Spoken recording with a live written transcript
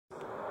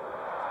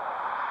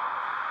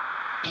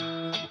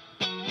Hello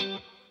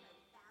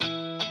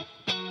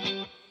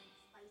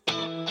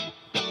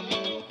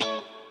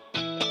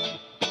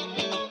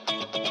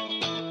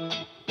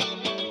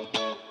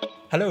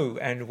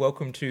and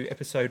welcome to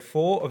episode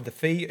 4 of the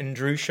Fee and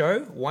Drew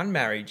Show. 1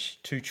 marriage,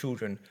 2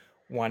 children,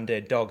 1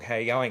 dead dog. How are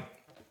you going?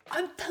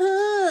 I'm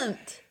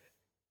pumped.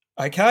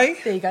 Okay.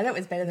 There you go. That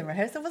was better than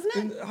rehearsal, wasn't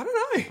it? I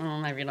don't know. Oh,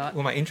 maybe not.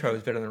 Well, my intro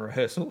was better than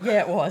rehearsal.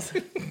 Yeah, it was.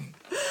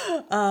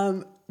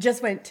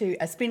 Just went to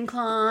a spin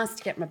class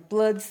to get my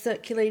blood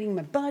circulating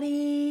my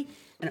body,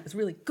 and it was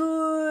really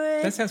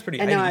good. That sounds pretty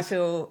And 80s. now I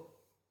feel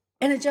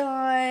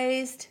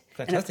energised.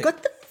 Fantastic. And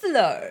I've got the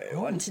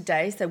flow on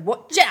today, so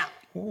watch out.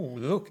 Oh,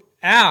 look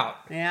out.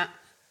 Yeah.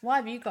 Why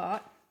have you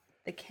got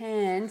the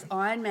Cairns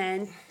Iron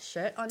Man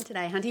shirt on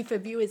today, Hunty? For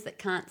viewers that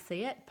can't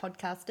see it,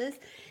 podcasters,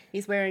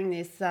 he's wearing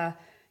this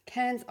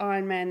Cairns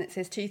Iron Man that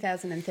says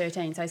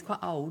 2013, so he's quite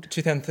old.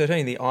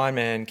 2013, the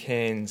Ironman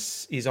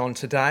Cairns is on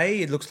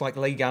today. It looks like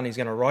Lee Gunn is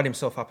going to ride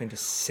himself up into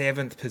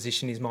 7th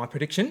position is my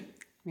prediction.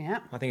 Yeah.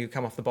 I think he'll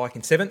come off the bike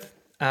in 7th.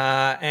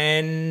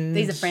 And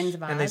these are friends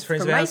of ours. And these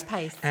friends from of ours. Race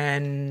Pace.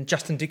 And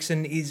Justin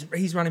Dixon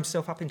he's run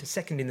himself up into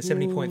 2nd in the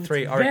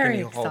 70.3. I reckon very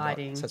he'll hold up.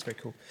 exciting. So that's very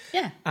cool.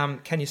 Yeah.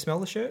 Can you smell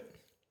the shirt?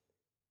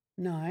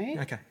 No.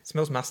 Okay. It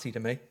smells musty to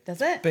me.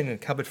 Does it? Been in a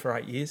cupboard for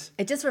 8 years.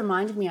 It just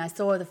reminded me, I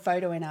saw the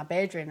photo in our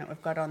bedroom that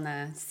we've got on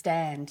the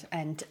stand,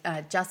 and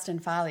Justin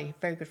Farley,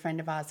 a very good friend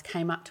of ours,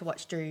 came up to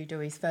watch Drew do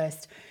his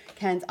first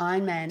Cairns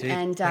Ironman.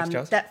 And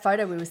Thanks, that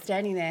photo, we were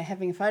standing there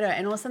having a photo,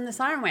 and all of a sudden the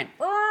siren went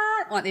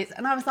like this,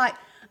 and I was like,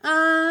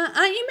 aren't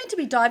you meant to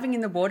be diving in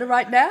the water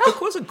right now?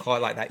 It wasn't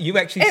quite like that. You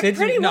actually said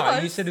to me,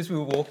 was. you said as we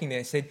were walking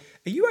there, said,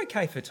 are you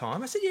okay for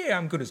time? I said, yeah,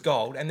 I'm good as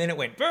gold. And then it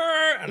went, brr,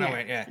 and I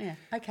went, Yeah,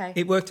 okay.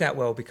 It worked out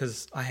well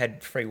because I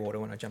had free water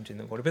when I jumped in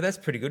the water, but that's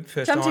pretty good.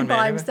 First Jumped in Ironman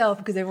by ever. himself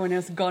because everyone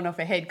else had gone off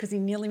ahead because he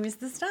nearly missed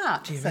the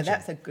start. So imagine?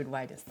 that's a good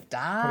way to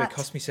start. Probably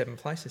cost me 7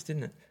 places,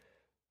 didn't it?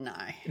 No.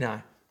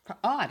 No.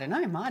 Oh, I don't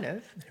know, might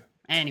have.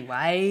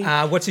 Anyway.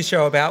 What's this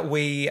show about?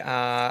 We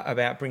are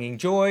about bringing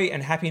joy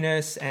and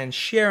happiness and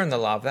sharing the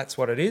love. That's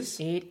what it is.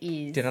 It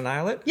is. Did I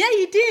nail it? Yeah,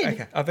 you did.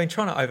 Okay. I've been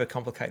trying to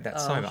overcomplicate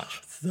that so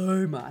much.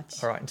 So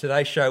much. All right. In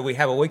today's show, we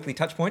have a weekly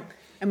touch point.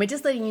 And we're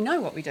just letting you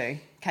know what we do, in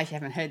case you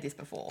haven't heard this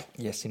before.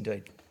 Yes,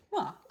 indeed.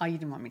 What? Oh, you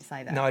didn't want me to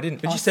say that. No, I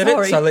didn't. But Oh, you said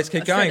sorry. it, so let's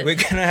keep I said going. it. We're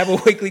going to have a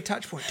weekly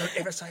touch point. Don't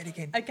ever say it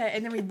again. Okay,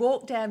 and then we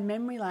walk down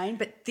memory lane,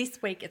 but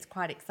this week it's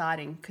quite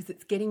exciting because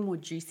it's getting more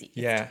juicy.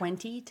 Yeah. It's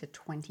 20 to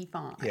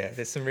 25. Yeah,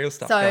 there's some real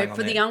stuff So going on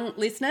for the there. young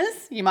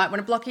listeners, you might want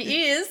to block your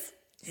ears.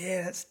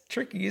 Yeah, that's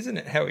tricky, isn't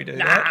it, how we do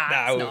Nah,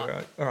 that? it's No,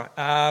 not. all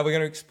right. We're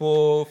going to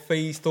explore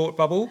Fee's thought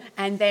bubble.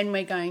 And then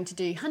we're going to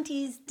do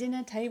Hunty's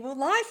dinner table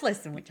life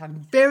lesson, which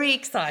I'm very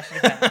excited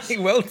about.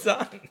 Well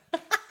done.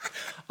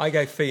 I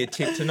gave Fee a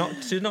tip to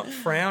not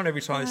frown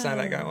every time they say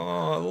that.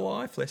 Go,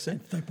 life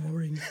lesson. So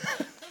boring.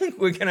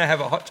 We're going to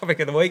have a hot topic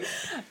of the week.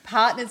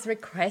 Partners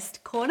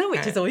request corner,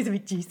 which is always a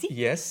bit juicy.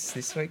 Yes,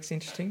 this week's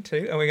interesting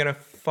too. And we're going to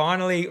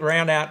finally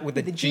round out with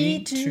the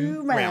G2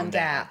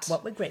 roundout.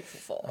 What we're grateful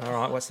for. All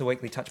right, what's the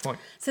weekly touch point?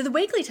 So the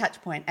weekly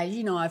touch point, as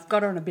you know, I've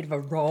got on a bit of a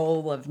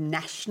roll of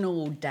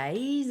national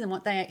days and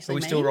what they actually Are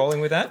we mean. still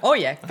rolling with that? Oh,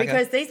 yeah, Okay.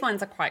 because these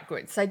ones are quite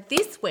good. So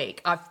this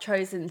week I've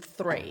chosen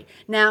 3.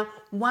 Now,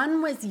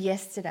 one was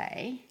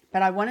yesterday,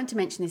 but I wanted to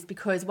mention this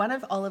because one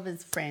of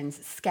Oliver's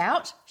friends,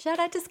 Scout, shout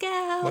out to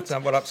Scout. What's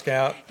up? What up,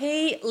 Scout?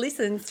 He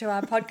listens to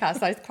our podcast,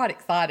 so I was quite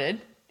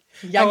excited.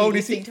 How old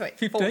is listening he? to it.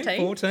 15,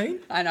 14?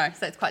 I know,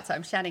 so it's quite so.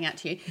 I'm shouting out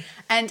to you.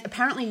 And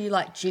apparently you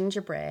like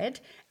gingerbread,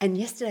 and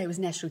yesterday was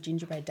National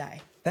Gingerbread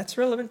Day. That's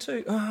relevant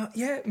too.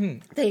 Yeah.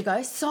 There you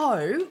go.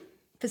 So,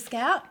 for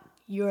Scout,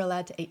 you're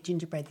allowed to eat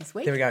gingerbread this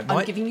week. There we go.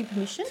 I'm giving you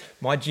permission.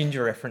 My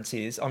ginger reference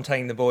is I'm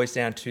taking the boys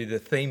down to the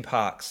theme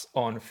parks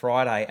on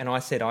Friday, and I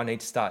said I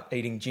need to start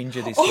eating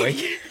ginger this week.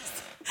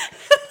 Yes.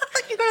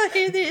 You've got to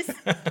hear this.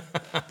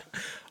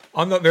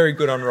 I'm not very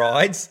good on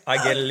rides. I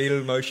get a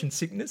little motion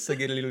sickness. I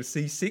get a little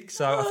seasick.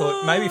 So I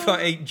thought maybe if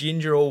I eat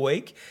ginger all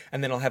week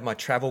and then I'll have my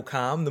travel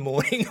calm the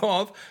morning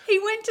of. He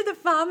went to the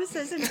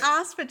pharmacist and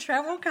asked for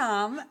travel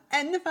calm,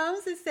 and the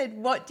pharmacist said,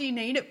 "What do you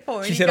need it for?"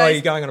 And She he said, goes, "Oh,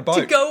 you're going on a boat."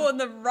 To go on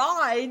the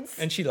rides.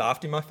 And she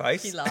laughed in my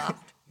face. She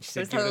laughed. She It said,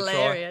 was "Give it a try."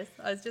 hilarious.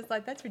 I was just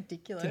like, that's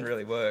ridiculous. Didn't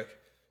really work.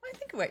 I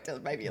think it worked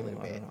maybe a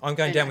little bit. I'm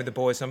going down Anyway. with the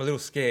boys, so I'm a little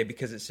scared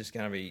because it's just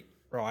going to be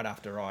ride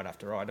after ride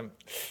after ride. I'm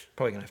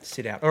probably going to have to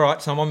sit out. All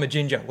right, so I'm on my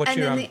ginger. What's And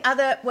your then the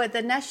other,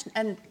 the national,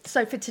 and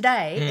so for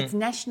today, it's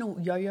National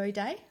Yo-Yo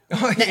Day. Oh,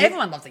 Now, yeah.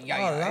 everyone loves a yo-yo.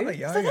 Oh, I love a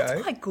yo-yo. So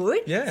that's quite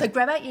good. Yeah. So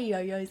grab out your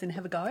yo-yos and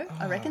have a go,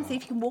 I reckon. See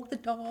if you can walk the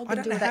dog I and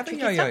don't do all that have a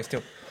tricky yo-yo stuff.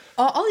 still.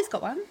 Oh, Ollie's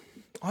got one.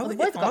 I the went,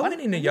 boys have got I one.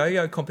 went in a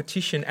yo-yo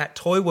competition at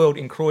Toy World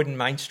in Croydon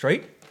Main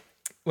Street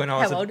when I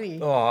was How old were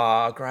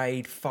you?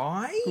 grade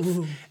 5.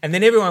 And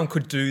then everyone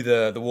could do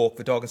the walk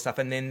the dog and stuff.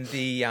 And then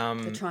the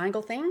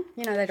Triangle thing.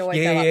 You know, they'd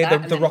always go like yeah,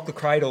 that. the and rock the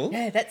cradle.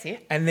 Yeah, that's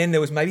it. And then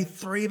there was maybe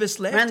 3 of us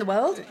left. Around the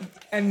world?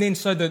 And then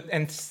so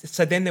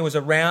then there was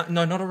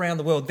not around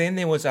the world. Then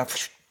there was a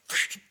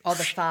Oh,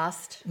 the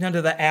fast. none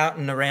of the out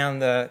and around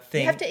the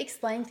thing. You have to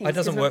explain things. It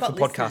doesn't 'cause work we've for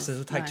got podcasters.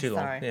 listeners. It'll take too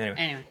long. Sorry. Yeah,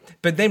 Anyway.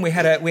 But then we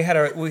had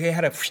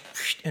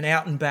an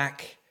out and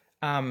back.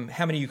 How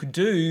many you could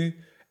do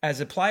as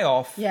a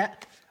playoff? Yeah.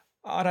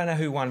 I don't know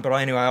who won, but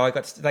anyway,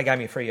 they gave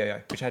me a free yo-yo,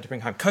 which I had to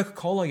bring home.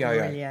 Coca-Cola yo-yo.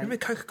 Brilliant. Remember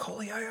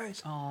Coca-Cola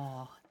yo-yos?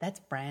 Oh, that's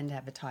brand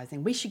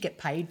advertising. We should get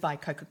paid by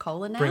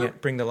Coca-Cola now.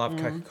 Bring the love,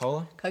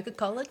 Coca-Cola.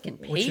 Coca-Cola can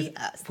pay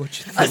us.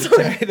 Which is Oh, the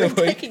sorry, day of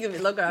the we're week. taking a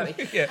bit longer, aren't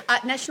we? Yeah.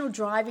 National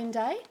Drive-In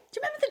Day. Do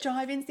you remember the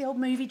drive-ins, the old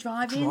movie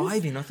drive-ins?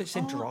 Drive-in. I thought you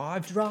said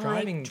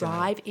driving day.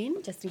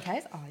 Drive-in, just in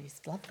case. Oh, I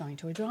used to love going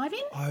to a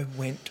drive-in. I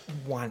went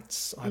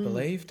once, I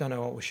believe. Don't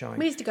know what was showing.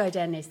 We used to go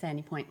down near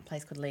Sandy Point, a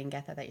place called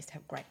Leongatha. They used to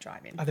have great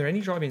drive-in. Are there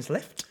any drive-ins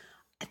left?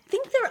 I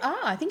think there are.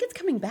 I think it's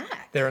coming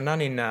back. There are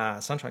none in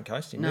Sunshine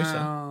Coast in Noosa.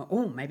 No.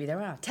 Oh, maybe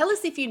there are. Tell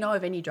us if you know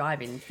of any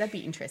drive-ins. That'd be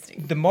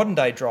interesting. The modern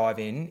day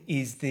drive-in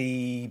is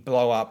the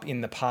blow-up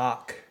in the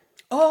park.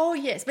 Oh,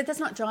 yes, but that's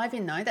not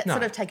drive-in, though. That's No.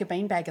 sort of take a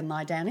beanbag and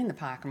lie down in the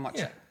park and watch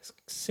Yeah, it. it's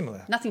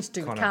similar. Nothing to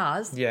do with kind of-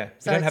 cars. Yeah. You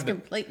So don't it's have the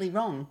completely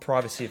wrong.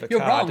 privacy of a You're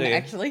car, wrong, do you?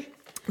 actually.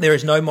 There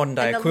is no modern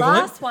day And the equivalent.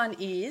 last one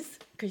is,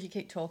 because you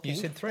keep talking. You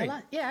said three.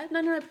 Yeah,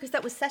 no, because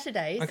that was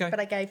Saturdays, Okay. but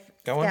I gave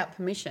Go Scout on.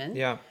 permission.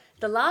 Yeah.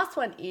 The last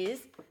one is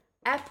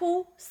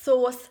Apple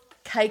Sauce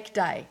Cake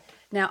Day.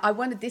 Now, I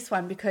wanted this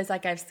one because I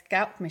gave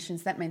Scout permission,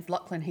 so that means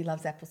Lachlan, who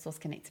loves applesauce,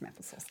 can eat some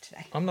applesauce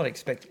today. I'm not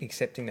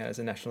accepting that as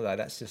a national day.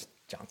 That's just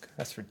junk.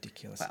 That's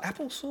ridiculous. Well.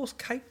 Applesauce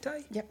cake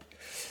day? Yep.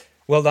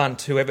 Well done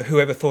to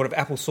whoever thought of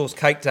applesauce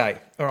cake day.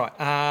 All right.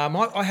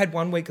 I had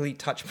one weekly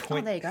touch Oh,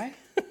 point. there you go.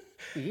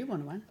 Well, you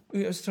wanted one.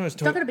 It's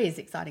It's not going to be as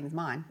exciting as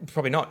mine.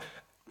 Probably not.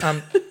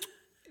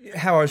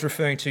 How I was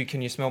referring to,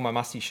 can you smell my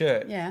musty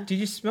shirt? Yeah. Did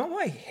you smell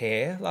my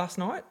hair last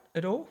night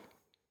at all?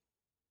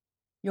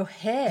 Your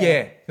hair.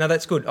 Yeah. No,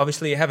 that's good.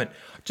 Obviously you haven't.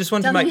 Just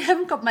wanted to Darling, make... you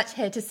haven't got much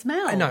hair to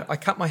smell. I know. I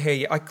cut my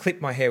hair. I clipped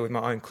my hair with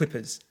my own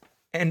clippers.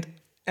 And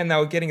they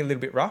were getting a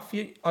little bit rough.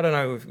 I don't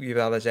know if you have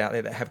others out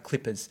there that have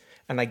clippers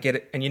and they get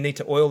it and you need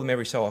to oil them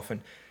every so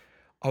often.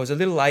 I was a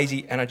little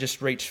lazy and I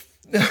just reached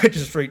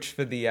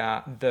for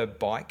the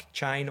bike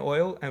chain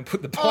oil and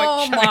put the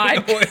bike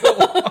chain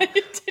oil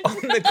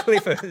on the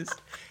clippers.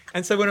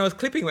 And so when I was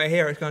clipping my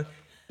hair, it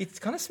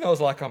kind of smells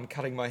like I'm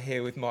cutting my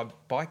hair with my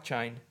bike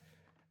chain.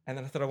 And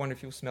then I thought, I wonder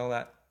if you'll smell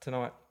that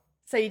tonight.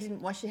 So you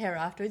didn't wash your hair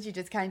afterwards? You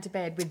just came to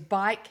bed with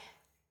bike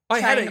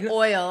had chain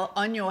oil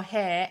on your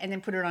hair and then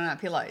put it on our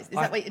pillows. Is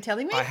that what you're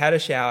telling me? I had a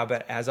shower,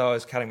 but as I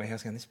was cutting my hair, I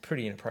was going, this is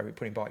pretty inappropriate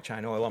putting bike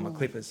chain oil on my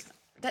clippers.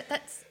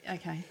 That's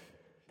okay.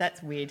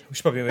 That's weird. We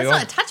should probably move That's on.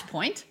 not a touch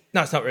point.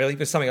 No, it's not really,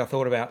 but it's something I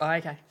thought about. Oh,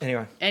 okay.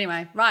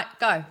 Anyway, right,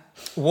 go.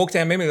 walk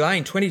down memory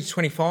lane, 20 to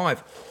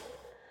 25.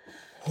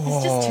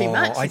 It's just too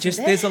much. isn't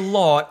there? There's a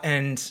lot,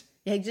 and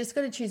Yeah, you just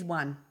got to choose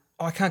one.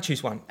 I can't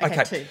choose one.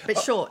 Okay, two, but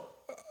short.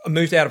 I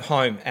moved out of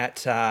home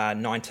at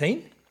 19.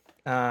 Me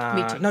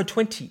too. No,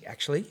 20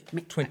 actually.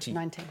 20.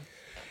 19.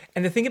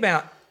 And the thing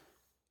about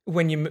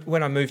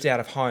when I moved out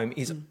of home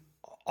is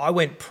I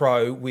went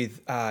pro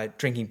with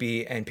drinking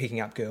beer and picking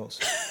up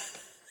girls.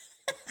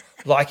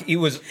 Like it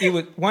was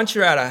once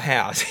you're out of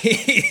house,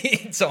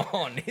 it's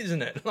on,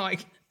 isn't it?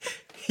 Like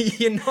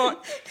you're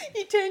not.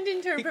 You turned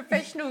into a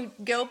professional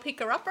girl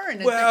picker-upper,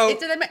 and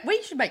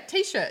we should make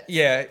T-shirts.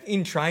 Yeah,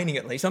 in training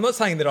at least. I'm not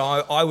saying that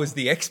I was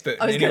the expert.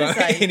 I was going to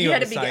say, you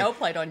had a big saying. L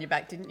plate on your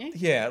back, didn't you?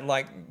 Yeah,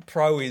 like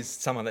pro is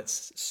someone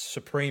that's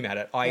supreme at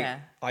it.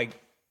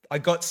 I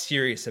got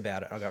serious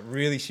about it. I got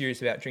really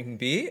serious about drinking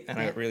beer, and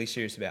I got really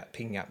serious about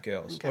picking up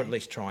girls, or at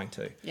least trying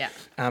to. Yeah.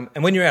 And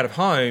when you're out of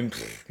home,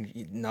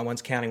 no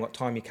one's counting what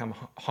time you come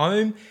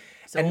home.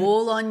 It's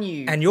all on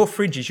you. And your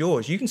fridge is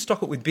yours. You can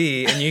stock it with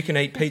beer, and you can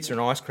eat pizza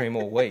and ice cream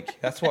all week.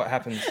 That's what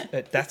happens.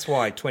 That's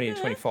why 20 to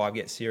 25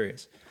 gets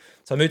serious.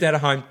 So I moved out of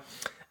home.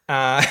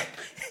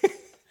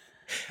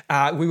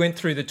 We went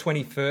through the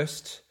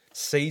 21st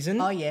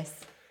season. Oh, yes.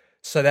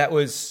 So that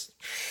was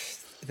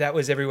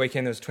every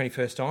weekend there was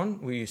 21st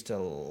on. We used to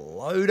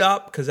load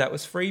up because that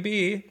was free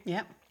beer.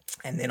 Yep.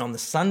 And then on the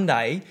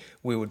Sunday,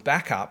 we would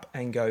back up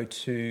and go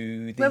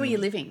to Where were you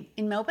living?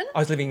 In Melbourne? I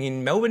was living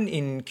in Melbourne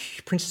in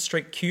Princess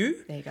Street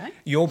Q. There you go.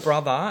 Your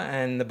brother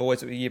and the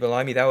boys that were a year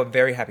below me, they were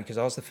very happy because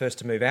I was the first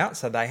to move out.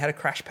 So they had a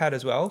crash pad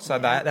as well. So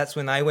that's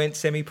when they went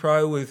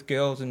semi-pro with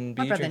girls and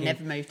beer My brother drinking.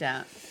 never moved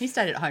out. He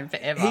stayed at home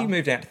forever. He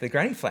moved out to the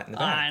granny flat in the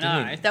back, I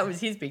didn't know. he? That was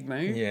his big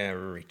move. Yeah,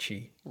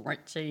 Richie.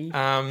 Richie.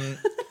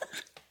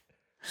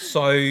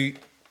 So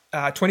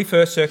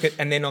 21st circuit,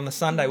 and then on the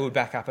Sunday we would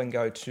back up and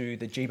go to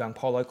the G-Bung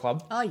Polo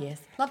Club. Oh, yes.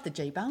 Love the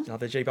G-Bung.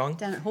 Another G-Bung.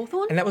 Down at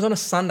Hawthorn. And that was on a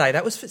Sunday.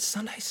 That was for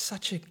Sunday's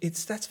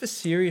that's for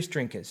serious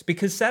drinkers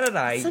because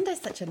Saturday.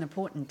 Sunday's such an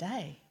important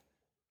day.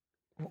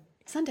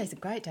 Sunday's a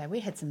great day.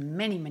 We had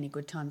many, many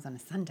good times on a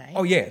Sunday.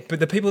 Oh, yeah. But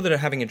the people that are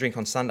having a drink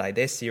on Sunday,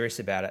 they're serious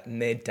about it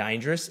and they're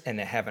dangerous and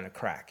they're having a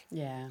crack.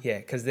 Yeah. Yeah,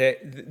 because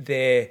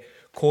they're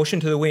caution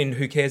to the wind,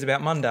 who cares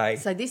about Monday?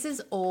 So this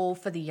is all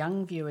for the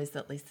young viewers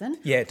that listen.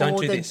 Yeah, don't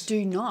do this.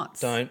 Do not.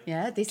 Don't.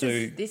 Yeah, this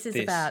is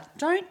about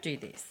don't do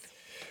this.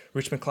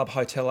 Richmond Club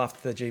Hotel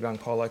after the G-Bung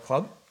Polo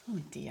Club.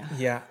 Oh dear.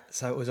 Yeah,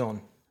 so it was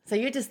on. So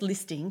you're just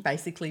listing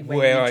basically where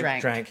Where you I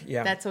drank. drank,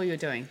 yeah. That's all you're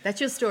doing.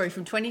 That's your story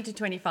from 20 to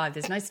 25.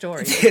 There's no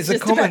story. There's a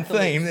Just common about the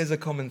theme. list. There's a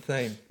common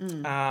theme.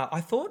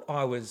 I thought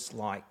I was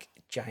like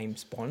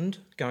James Bond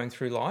going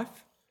through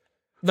life.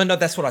 No,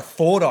 that's what I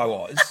thought I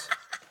was.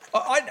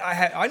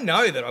 I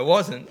know that I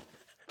wasn't.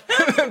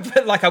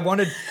 But like I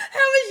wanted... How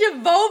was your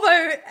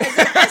Volvo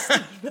as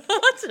an Aston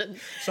Martin?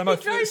 So my-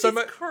 he drove so this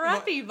my-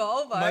 crappy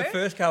Volvo. My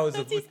first car was...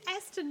 That's his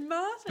Aston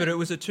Martin. But it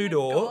was a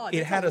two-door. God, It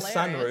that's had a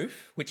hilarious. sunroof,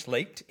 which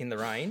leaked in the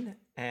rain,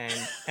 and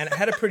it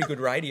had a pretty good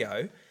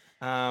radio.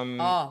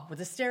 Well,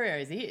 the stereo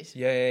is it.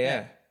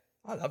 Yeah.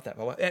 I love that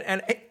Volvo.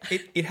 And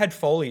it had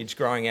foliage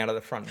growing out of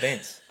the front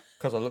vents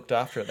because I looked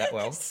after it that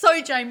well.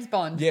 So James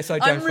Bond. Yeah, so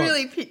James I'm Bond.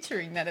 really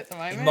picturing that at the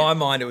moment. In my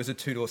mind, it was a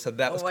two-door, so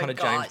that was Oh my kind of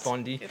gosh, James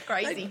Bondy. it's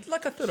crazy.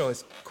 Like I thought I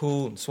was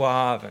cool and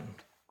suave and...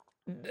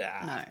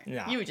 No,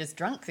 you were just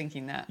drunk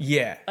thinking that.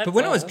 Yeah, That's but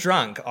when I was all.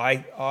 drunk,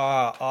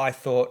 I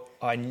thought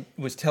I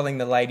was telling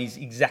the ladies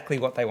exactly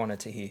what they wanted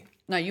to hear.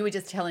 No, you were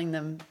just telling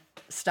them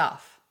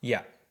stuff.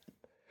 Yeah.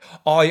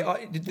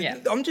 Yeah.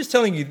 I'm just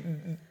telling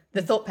you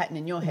The thought pattern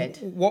in your head.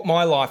 what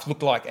my life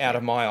looked like out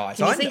of my eyes.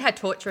 Can you I see kn- how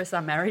torturous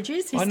our marriage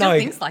is? He I still know,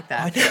 thinks like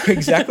that. I know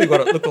exactly what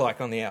it looked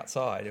like on the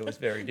outside. It was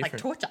very Like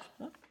different. torture.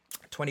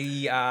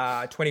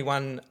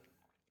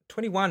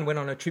 21 went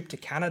on a trip to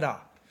Canada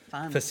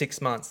Fun. for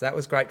 6 months. That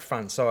was great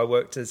fun. So I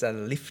worked as a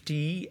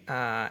lifty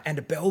and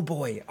a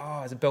bellboy.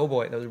 As a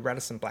bellboy, there was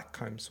Radisson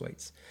Blackcomb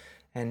Suites.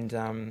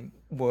 And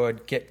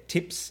would get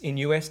tips in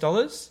US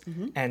dollars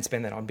and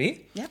spend that on beer.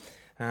 Yep.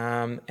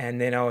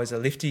 And then I was a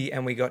lifty,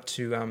 and we got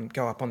to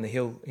go up on the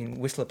hill in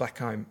Whistler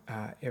Blackcomb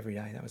every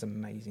day. That was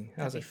amazing.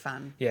 That'd be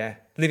fun. Yeah,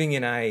 living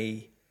in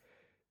a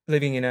what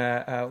do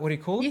you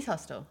call it? Youth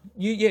hostel.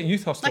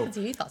 Youth hostel. Like it's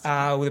a youth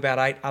hostel. With about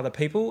 8 other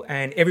people,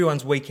 and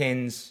everyone's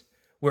weekends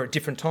were at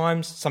different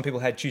times. Some people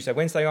had Tuesday,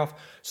 Wednesday off,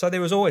 so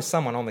there was always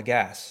someone on the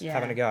gas Yeah.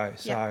 having a go.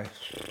 So Yeah.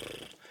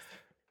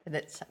 Did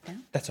that shut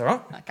down? that's all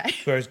right. Okay.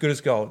 We're as good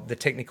as gold. The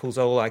technicals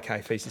are all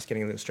okay. Feast is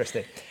getting a little stressed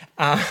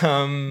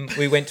there.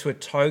 We went to a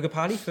toga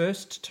party,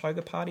 first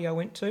toga party I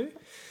went to.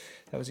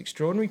 That was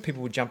extraordinary.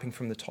 People were jumping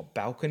from the top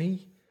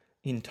balcony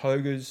in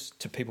togas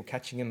to people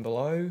catching them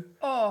below.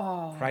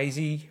 Oh,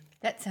 Crazy.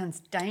 that sounds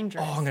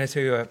dangerous. Oh, I'm going to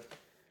tell you a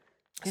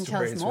Can story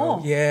tell us as well.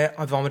 more. Yeah,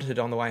 I vomited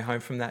on the way home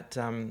from that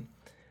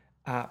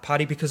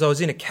party because I was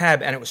in a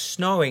cab and it was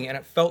snowing and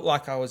it felt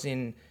like I was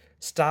in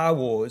Star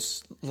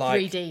Wars,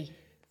 like 3D.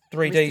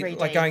 3D, 3D.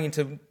 like going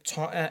into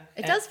time.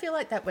 It does feel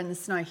like that when the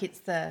snow hits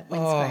the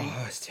windscreen.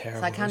 Oh, it's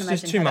terrible. So I can't it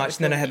was just imagine too how that much.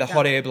 would And then I feel had the when you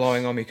hot go. air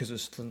blowing on me because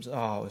it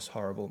was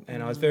horrible.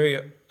 And I was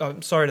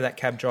I'm sorry to that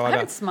cab I driver.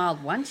 haven't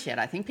smiled once yet.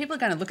 I think people are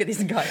going to look at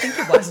this and go, I think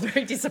it was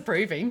very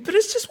disapproving. But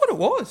it's just what it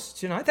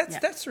was, you know. That's Yeah.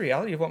 that's the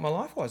reality of what my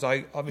life was.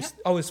 I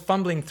was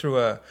fumbled through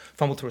a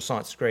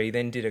science degree,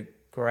 then did a Yeah,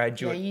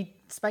 graduate you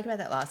spoke about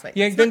that last week.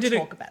 Yeah, Let's then not did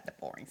talk about the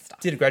boring stuff.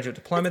 did a graduate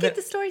diploma. Let's keep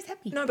That- the stories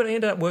happy. No, but I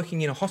ended up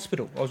working in a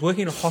hospital. I was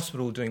working in a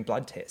hospital doing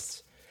blood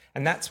tests.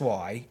 And that's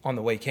why on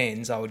the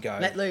weekends I would go,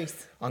 Let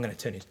loose. I'm going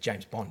to turn into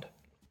James Bond.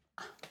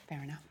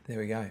 Fair enough. There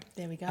we go.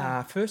 There we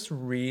go. First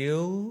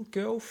real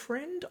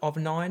girlfriend of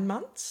 9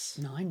 months.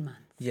 9 months.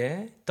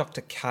 Yeah,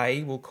 Dr.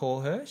 K, we'll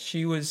call her.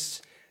 She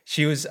was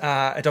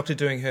a doctor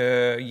doing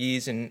her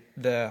years in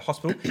the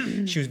hospital.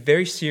 She was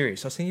very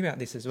serious. I was thinking about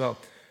this as well.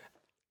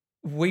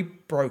 We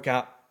broke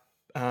up.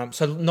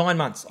 So 9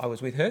 months I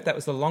was with her. That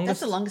was the longest. That's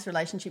the longest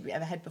relationship you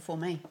ever had before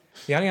me.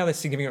 The only other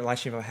significant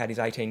relationship I've had is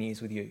 18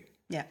 years with you.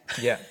 Yeah.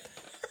 Yeah.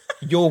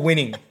 You're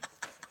winning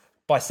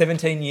by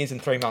 17 years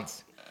and 3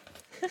 months.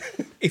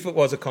 If it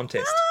was a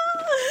contest.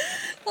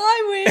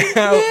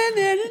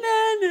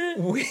 I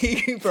win.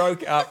 We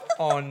broke up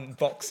on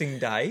Boxing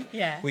Day.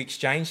 Yeah. We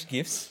exchanged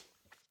gifts.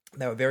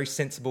 They were very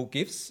sensible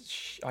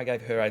gifts. I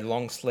gave her a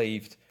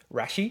long-sleeved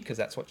rashi because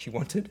that's what she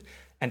wanted,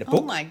 and a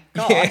book. Oh my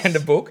Yeah, gosh. and a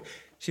book.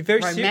 She's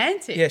very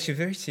Romantic. Yeah, she's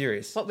very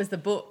serious. What was the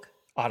book?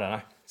 I don't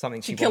know.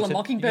 Something she To Kill a wanted.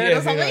 Mockingbird Yeah, or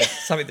who something? knows?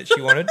 Something that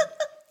she wanted.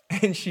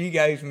 And she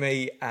gave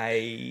me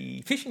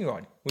a fishing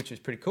rod, which was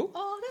pretty cool.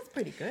 Oh, that's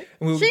pretty good.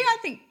 We'll-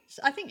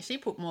 I think she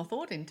put more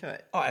thought into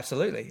it. Oh,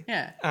 absolutely.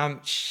 Yeah.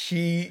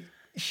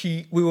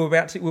 We were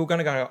going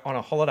to go on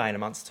a holiday in a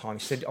month's time.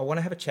 She said, I want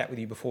to have a chat with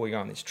you before we go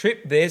on this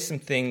trip. There's some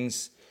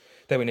things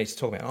that we need to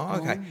talk about.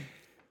 Oh, okay.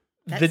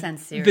 That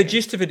sounds serious. The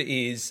gist of it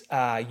is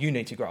you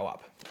need to grow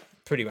up,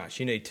 pretty much.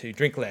 You need to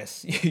drink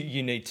less.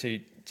 You need to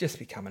just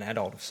become an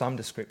adult of some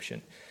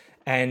description.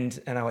 And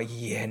I went,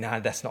 yeah, no,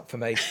 that's not for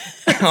me.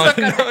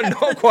 I'm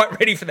not quite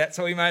ready for that,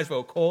 so we may as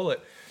well call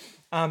it.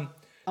 On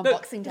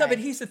Boxing Day. No, but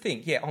here's the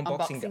thing. Yeah, on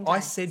Boxing Day.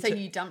 I said so to...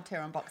 you dumped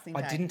her on Boxing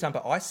Day. I didn't dump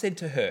it. I said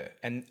to her,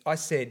 and I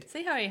said...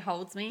 See how he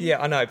holds me?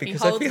 Yeah, I know, He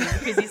because I holds feel... me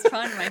because he's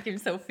trying to make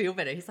himself feel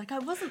better. He's like, I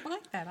wasn't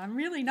like that. I'm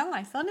really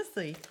nice,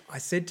 honestly. I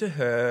said to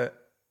her,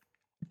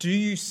 do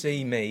you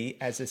see me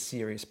as a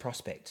serious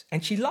prospect?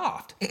 And she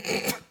laughed.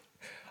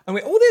 I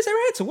went, oh, there's our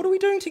answer. What are we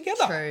doing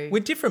together? True. We're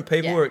different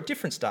people. Yeah. We're at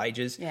different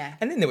stages. Yeah.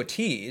 And then there were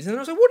tears. And I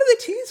was like, what are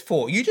the tears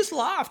for? You just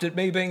laughed at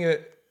me being a...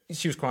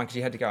 She was crying because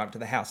she had to go up to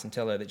the house and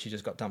tell her that she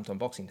just got dumped on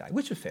Boxing Day,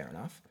 which was fair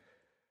enough.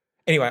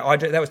 Anyway,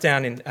 that was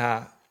down in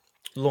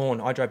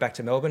lawn. I drove back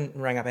to Melbourne,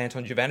 rang up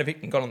Anton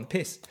Jovanovic and got on the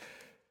piss.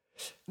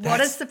 What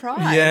a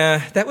surprise.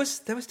 Yeah, that was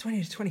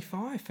 20 to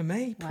 25 for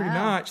me, pretty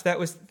Wow. much. That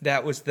was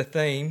the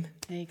theme.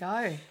 There you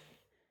go.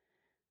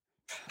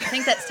 I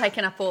think that's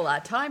taken up all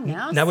our time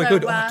now. No, we're So,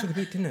 good. It took a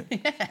bit, didn't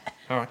it? Yeah.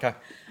 All right, okay.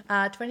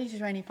 20 to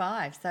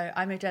 25. So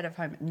I moved out of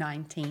home at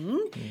 19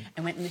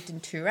 and went and lived in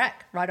Toorak,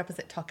 right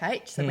opposite Toc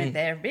H. So I went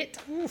there a bit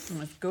and it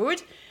was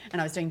good. And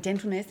I was doing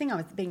dental nursing. I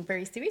was being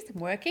very serious and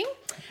working.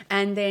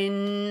 And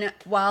then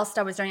whilst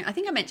I was doing, I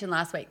think I mentioned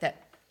last week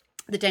that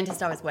the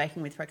dentist I was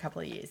working with for a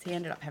couple of years, he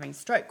ended up having a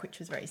stroke, which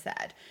was very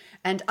sad.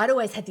 And I'd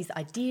always had this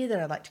idea that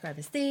I'd like to go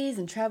overseas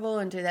and travel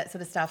and do that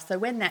sort of stuff. So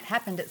when that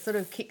happened, it sort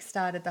of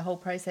kick-started the whole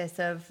process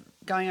of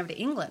going over to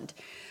England.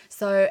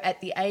 So at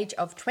the age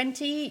of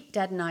 20,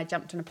 Dad and I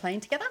jumped on a plane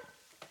together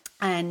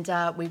and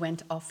we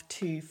went off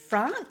to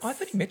France. I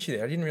thought he met you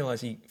there. I didn't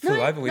realise he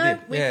flew over with you.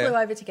 We flew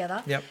over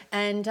together. Yep.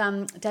 And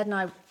Dad and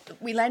I,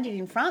 we landed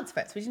in France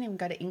first. We didn't even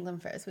go to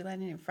England first. We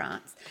landed in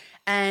France.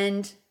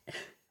 And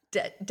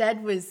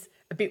Dad was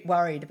a bit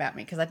worried about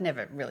me because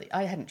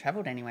I hadn't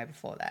travelled anywhere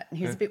before that. And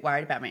he was a bit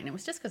worried about me. And it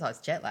was just because I was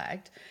jet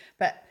lagged.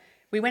 But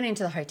we went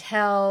into the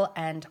hotel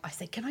and I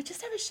said, can I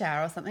just have a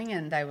shower or something?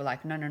 And they were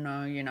like, no,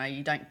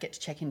 you don't get to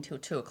check in until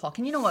 2:00.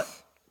 And you know what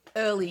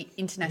early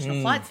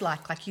international flights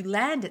like you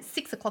land at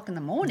 6:00 in the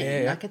morning.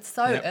 Yeah. Like it's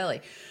so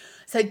early.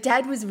 So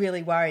Dad was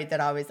really worried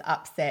that I was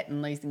upset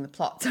and losing the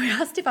plot. So he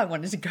asked if I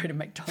wanted to go to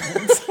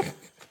McDonald's.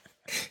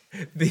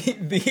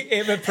 The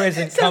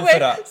ever-present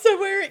comforter. So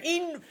we're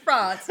in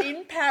France,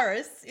 in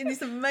Paris, in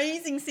this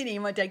amazing city.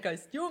 And my dad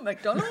goes, you want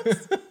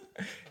McDonald's?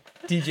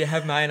 Did you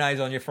have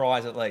mayonnaise on your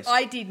fries at least?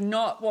 I did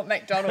not want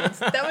McDonald's.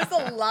 That was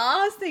the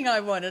last thing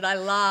I wanted. I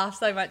laughed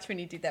so much when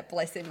he did that.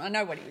 Bless him. I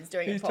know what he was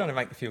doing. He was trying to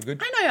make you feel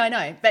good. I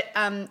know. But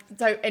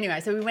so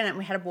anyway, so we went out and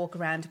we had a walk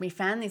around and we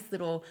found this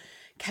little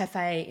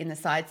cafe in the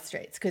side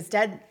streets because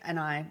Dad and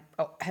I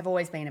have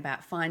always been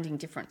about finding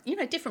different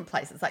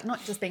places, like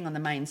not just being on the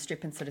main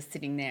strip and sort of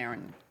sitting there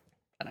and,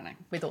 I don't know,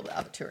 with all the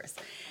other tourists.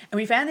 And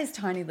we found this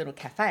tiny little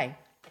cafe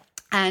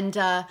and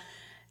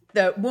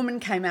the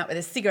woman came out with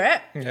a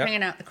cigarette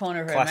hanging out the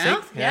corner of her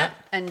mouth. Yeah.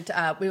 And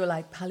we were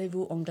like,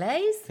 parlez-vous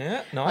anglais?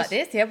 Yeah, nice.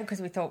 Like this,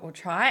 because we thought we'll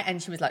try. And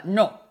she was like,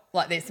 no,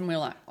 like this. And we were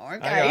like,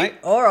 okay,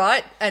 all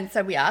right. And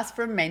so we asked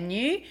for a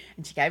menu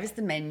and she gave us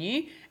the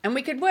menu and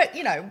we could work,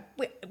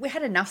 we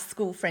had enough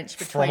school French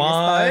between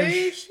us both.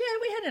 Yeah,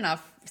 we had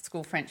enough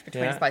school French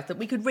between us both that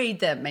we could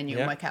read the menu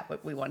and work out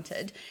what we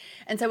wanted.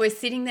 And so we're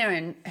sitting there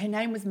and her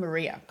name was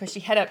Maria because she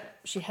made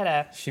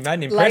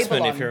an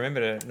impressment if you remember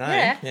her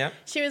name. Yeah.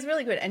 She was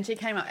really good and she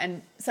came up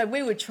and so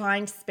we were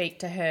trying to speak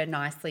to her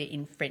nicely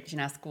in French, in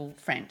our school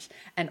French,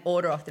 and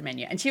order off the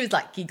menu. And she was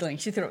like giggling.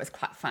 She thought it was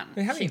quite fun.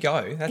 Well, have you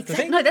go. That's the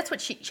thing. No, that's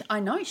what I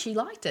know. She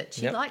liked it.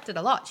 She liked it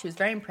a lot. She was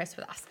very impressed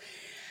with us.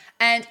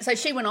 And so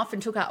she went off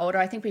and took our order.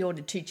 I think we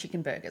ordered 2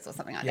 chicken burgers or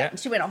something like that. And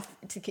she went off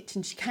to the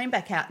kitchen. She came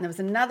back out and there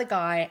was another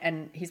guy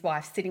and his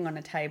wife sitting on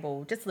a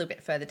table just a little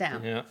bit further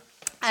down. Yeah.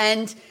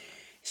 And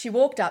she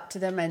walked up to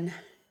them and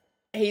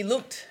he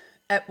looked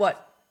at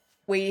what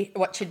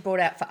she'd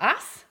brought out for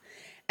us.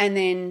 And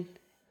then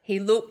he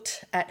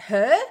looked at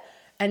her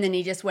and then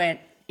he just went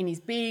in his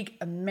big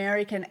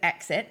American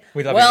accent,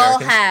 We love we'll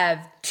Americans.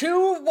 have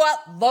 2 what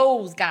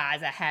those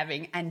guys are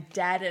having. And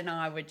Dad and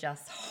I were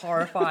just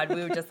horrified.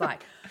 We were just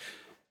like...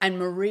 And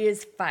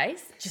Maria's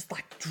face just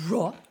like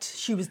dropped.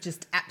 She was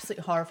just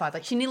absolutely horrified.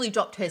 Like she nearly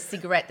dropped her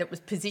cigarette that was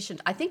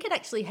positioned. I think it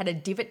actually had a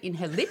divot in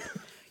her lip,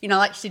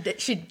 like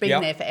she'd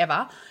been there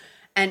forever.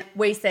 And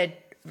we said,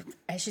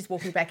 as she's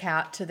walking back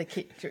out to the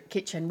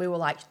kitchen, we were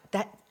like,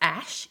 that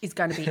ash is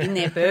going to be in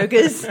their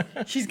burgers.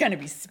 She's going to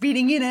be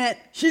spitting in it.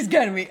 She's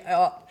going to be...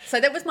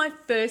 So that was my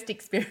first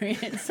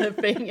experience of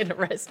being in a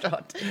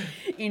restaurant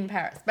in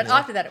Paris. But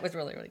after that, it was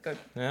really, really good.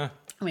 Yeah.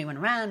 And we went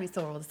around, we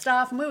saw all the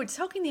stuff, and we were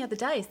talking the other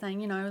day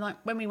saying, like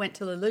when we went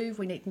to the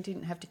Louvre, we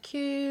didn't have to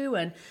queue,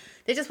 and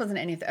there just wasn't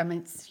anything. I mean,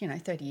 it's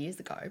 30 years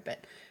ago,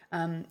 but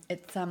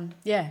it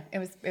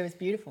was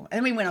beautiful. And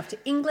then we went off to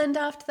England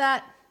after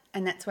that,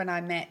 and that's when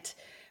I met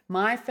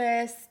my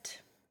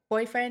first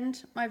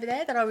boyfriend over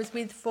there that I was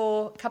with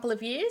for a couple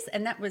of years,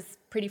 and that was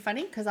pretty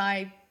funny because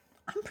I'm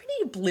pretty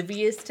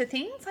oblivious to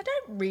things. I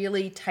don't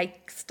really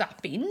take stuff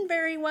in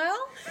very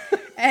well,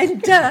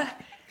 and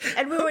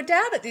we were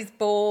down at this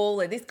ball,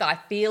 and this guy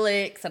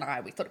Felix and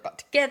we sort of got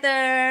together,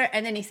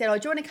 and then he said, "Oh,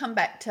 do you want to come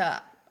back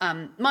to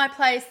my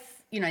place,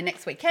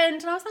 next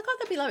weekend?" And I was like, "Oh,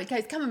 that'd be lovely." He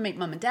goes, "Come and meet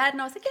Mum and Dad,"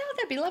 and I was like, "Yeah,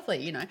 that'd be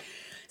lovely,"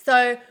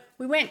 So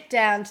we went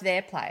down to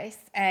their place,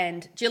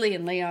 and Jilly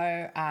and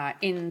Leo are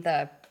in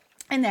their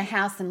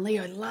house, and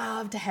Leo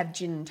loved to have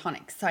gin and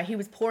tonic. So he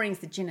was pouring us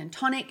the gin and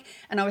tonic,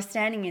 and I was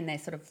standing in there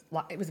sort of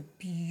like, it was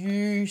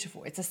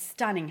beautiful. It's a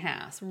stunning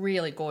house,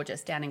 really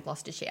gorgeous, down in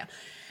Gloucestershire.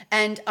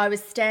 And I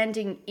was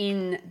standing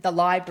in the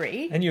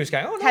library. And you was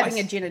going, oh, nice. Having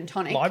a gin and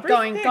tonic.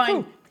 Library? Going,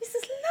 Cool. this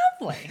is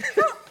lovely.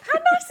 How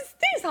nice is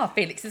this? Oh,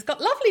 Felix has got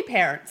lovely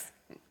parents.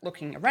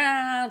 Looking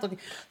around,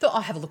 thought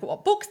I'll have a look at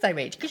what books they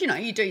read. Because,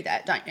 you do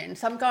that, don't you? And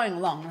so I'm going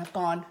along and I've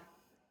gone,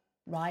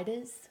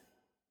 Riders?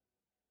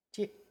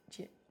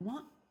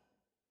 What?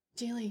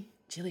 Jilly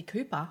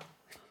Cooper.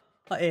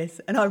 Oh,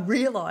 yes. And I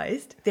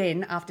realised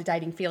then, after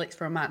dating Felix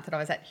for a month, that I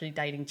was actually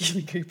dating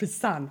Jilly Cooper's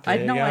son. I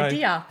had no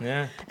idea.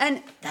 Yeah.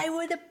 And they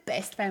were the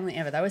best family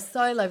ever. They were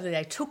so lovely.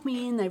 They took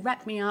me in. They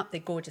wrapped me up. They're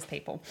gorgeous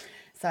people.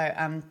 So,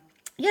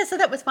 so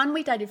that was fun.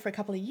 We dated for a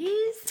couple of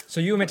years. So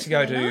you were meant to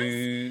go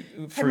really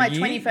to nice. for Had my a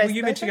year? 21st Were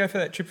you meant to birthday? go for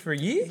that trip for a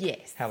year?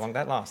 Yes. How long did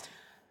that last?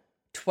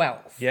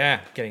 12. Yeah,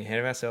 getting ahead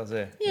of ourselves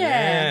there.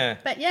 Yeah.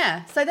 But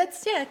so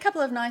that's a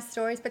couple of nice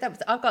stories. But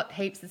I've got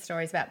heaps of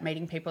stories about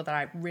meeting people that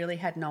I really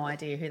had no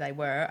idea who they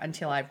were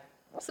until I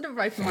sort of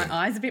opened my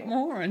eyes a bit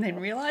more and then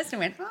realised and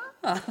went,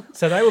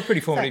 So they were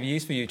pretty formative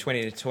years for you,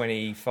 20 to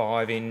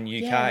 25 in UK.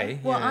 Yeah.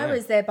 Well, I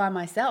was there by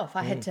myself.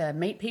 I had to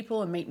meet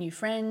people and meet new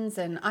friends,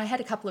 and I had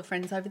a couple of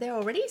friends over there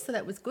already, so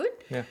that was good.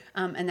 Yeah.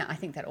 I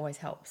think that always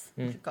helps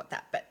if you've got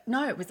that. But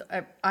no, it was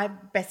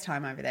best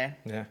time over there.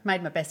 Yeah.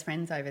 Made my best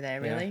friends over there,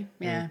 really.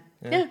 Yeah.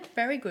 Yeah,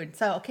 very good.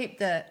 So I'll keep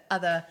the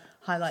other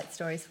highlight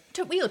stories.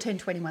 We all turned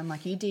 21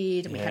 like you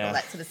did, and we had all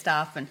that sort of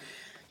stuff, and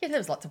there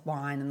was lots of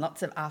wine and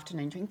lots of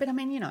afternoon drink. But, I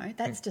mean,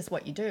 that's just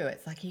what you do.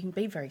 It's like you can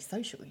be very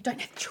social. You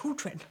don't have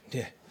children.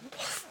 Yeah.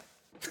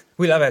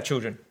 We love our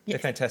children. Yes.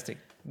 They're fantastic.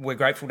 We're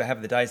grateful to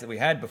have the days that we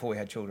had before we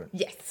had children.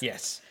 Yes.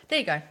 Yes. There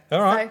you go.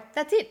 All right. So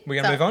that's it. We're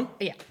going to move on?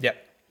 Yeah.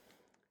 Yep.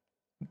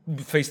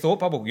 Feast Thought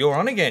Bubble, you're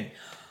on again.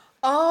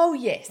 Oh,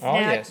 yes. Oh,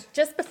 now, yes.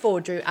 just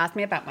before Drew asked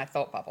me about my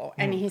thought bubble,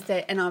 and he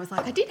said, and I was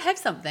like, I did have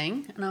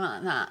something. And I'm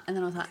like, nah. And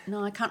then I was like,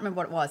 no, I can't remember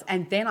what it was.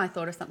 And then I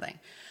thought of something.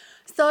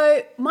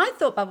 So my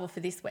thought bubble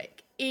for this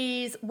week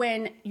is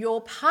when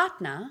your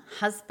partner,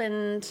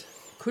 husband,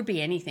 could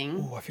be anything,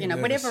 Ooh, I feel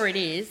nervous. whatever it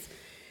is,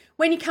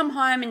 when you come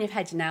home and you've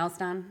had your nails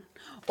done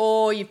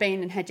or you've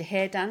been and had your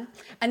hair done,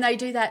 and they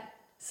do that,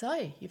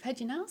 so you've had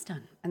your nails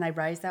done, and they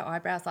raise their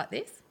eyebrows like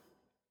this.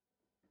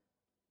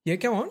 Yeah,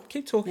 go on.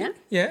 Keep talking. Yeah.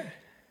 Yeah.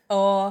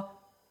 Or,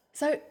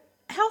 so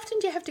how often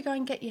do you have to go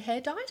and get your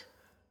hair dyed?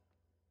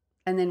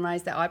 And then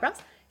raise their eyebrows?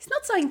 It's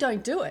not saying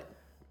don't do it,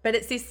 but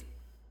it's this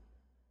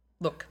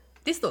look.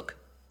 This look.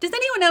 Does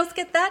anyone else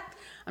get that?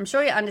 I'm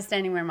sure you're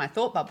understanding where my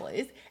thought bubble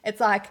is. It's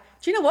like,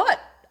 do you know what?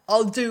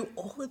 I'll do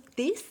all of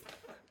this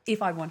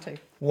if I want to.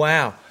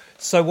 Wow.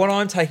 So what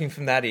I'm taking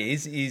from that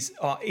is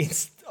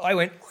I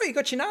went, oh, you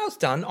got your nails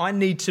done. I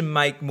need to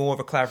make more of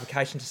a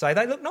clarification to say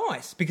they look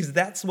nice, because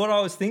that's what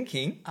I was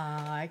thinking.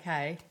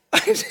 Okay. I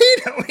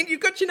did. When you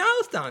got your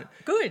nails done.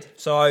 Good.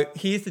 So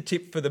here's the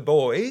tip for the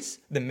boys,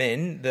 the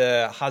men,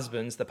 the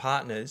husbands, the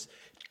partners.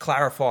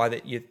 Clarify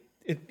that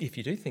if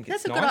you do think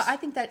it's nice. I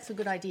think that's a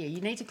good idea.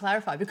 You need to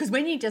clarify, because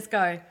when you just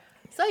go,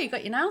 so you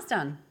got your nails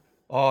done.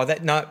 Oh,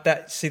 that's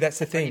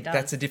the thing. does.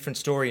 That's a different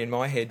story in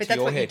my head But to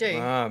your that's what head. you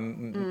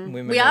do.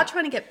 Women We are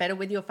trying to get better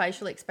with your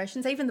facial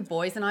expressions. Even the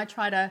boys and I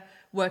try to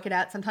work it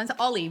out sometimes.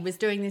 Ollie was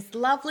doing this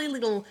lovely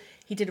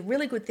he did a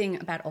really good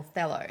thing about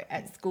Othello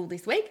at school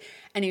this week,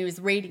 and he was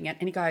reading it,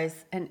 and he goes,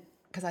 and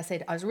because I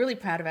said I was really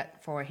proud of it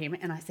for him,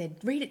 and I said,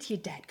 read it to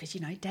your dad, because,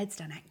 Dad's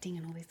done acting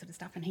and all this sort of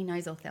stuff, and he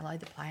knows Othello,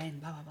 the play, and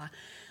blah, blah, blah,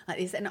 like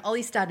this. And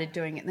Ollie started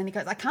doing it, and then he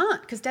goes, I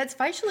can't, because Dad's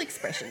facial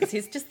expressions,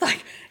 he's just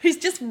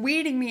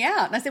weirding me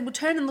out. And I said, well,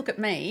 turn and look at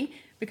me,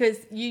 because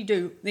you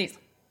do this.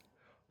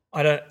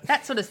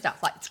 That sort of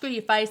stuff, like screw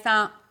your face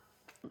up,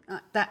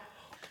 that.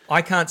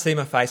 I can't see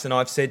my face, and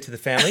I've said to the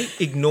family,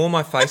 ignore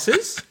my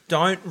faces.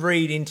 Don't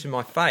read into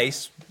my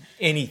face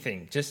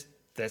anything. Just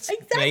that's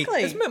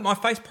exactly. Me. That's my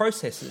face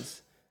processes.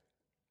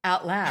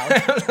 Out loud.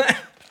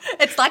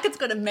 It's like it's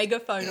got a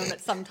megaphone on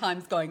it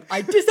sometimes going,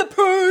 I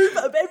disapprove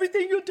of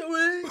everything you're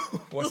doing.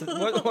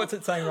 What's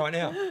it saying right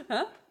now?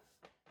 Huh?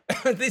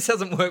 This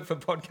doesn't work for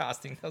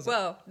podcasting, does it?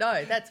 Well,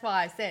 no, that's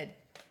why I said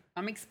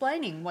I'm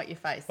explaining what your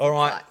face all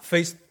right, like.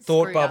 Feast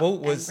Thought Bubble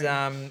up, was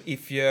angry.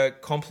 if you're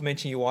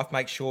complimenting your wife,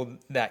 make sure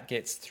that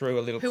gets through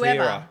a little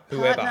Whoever,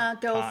 clearer. Partner,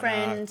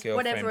 girlfriend,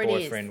 whatever it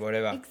is. Boyfriend,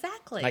 whatever.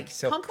 Exactly. Make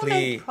yourself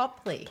Compliment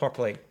clear.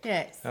 properly.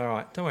 Yes. All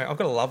right, don't worry. I've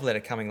got a love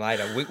letter coming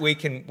later. We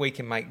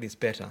can make this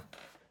better.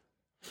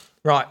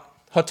 Right,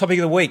 hot topic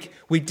of the week.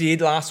 We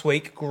did last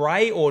week,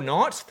 grey or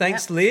not.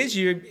 Thanks, Liz.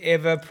 You're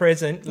ever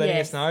present, letting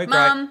us know.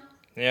 Mum.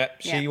 Great. Yeah,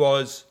 she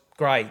was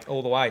grey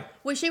all the way.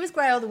 Well, she was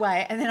grey all the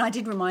way, and then I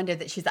did remind her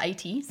that she's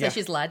 80, so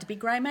she's allowed to be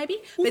grey maybe.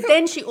 Well, but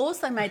then she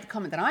also made the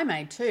comment that I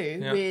made too,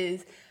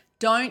 with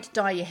don't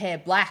dye your hair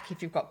black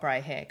if you've got grey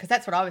hair, because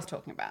that's what I was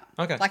talking about.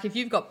 Okay. Like if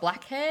you've got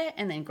black hair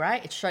and then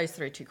grey, it shows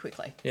through too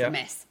quickly. It's a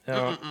mess.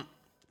 Right.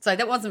 So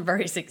that wasn't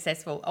very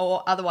successful,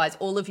 or otherwise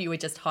all of you are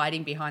just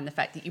hiding behind the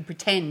fact that you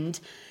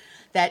pretend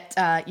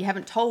that you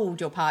haven't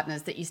told your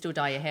partners that you still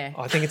dye your hair.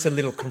 I think it's a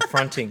little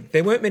confronting.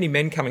 There weren't many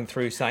men coming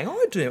through saying,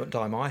 I don't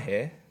dye my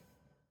hair.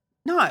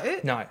 No.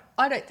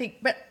 I don't think,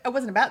 but it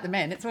wasn't about the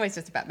men. It's always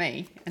just about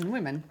me and the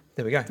women.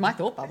 There we go. It's my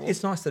thought bubble.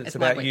 It's nice that it's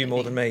about you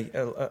more than me,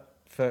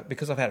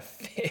 because I've had a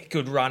fair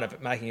good run of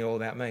it making it all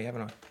about me,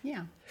 haven't I?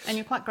 Yeah, and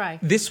you're quite grey.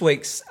 This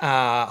week's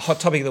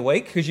hot topic of the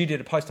week, because you did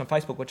a post on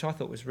Facebook, which I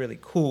thought was really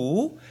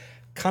cool,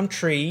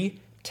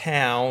 country,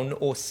 town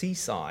or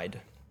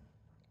seaside.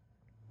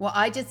 Well,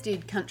 I just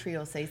did country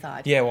or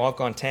seaside. Yeah, well, I've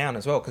gone town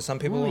as well, because some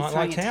people might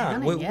like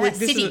town.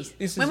 Cities.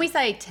 This when we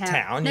say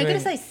town, no, you're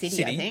going to say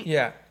city, I think.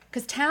 Yeah.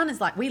 Because town is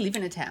like, we live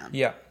in a town.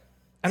 Yeah.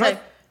 And So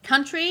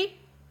country,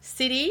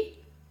 city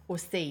or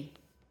sea.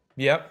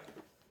 Yep.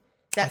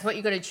 That's what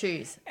you've got to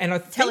choose. And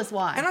Tell us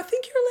why. And I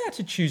think you're allowed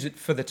to choose it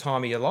for the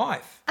time of your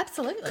life.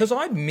 Absolutely. Because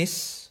I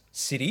miss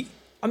city.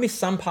 I miss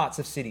some parts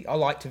of city. I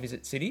like to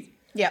visit city.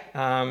 Yep.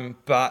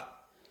 But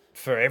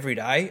for every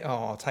day,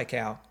 I'll take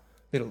our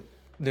little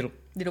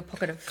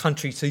pocket of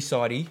country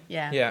seasidey.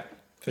 Yeah. Yeah,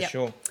 for Yep.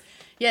 sure.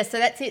 Yeah, so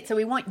that's it. So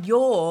we want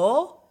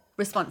your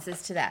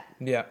responses to that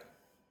Yeah.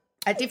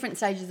 at different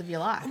stages of your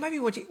life. Or maybe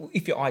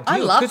if you're ideal. I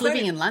love 'cause living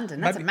maybe- in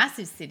London. That's a maybe-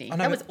 massive city. I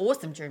know, That was but-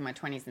 awesome during my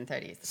 20s and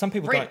 30s. Some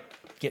people Brilliant.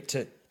 don't get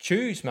to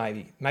choose,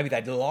 maybe. Maybe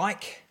they'd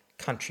like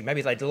country.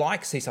 Maybe they'd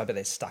like seaside, but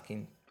they're stuck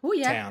in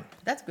town.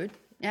 That's good.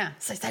 Yeah.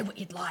 So say what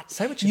you'd like.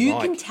 Say what you'd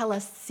like. You can tell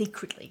us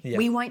secretly. Yeah.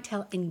 We won't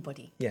tell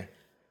anybody. Yeah.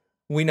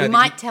 We know We that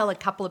might tell a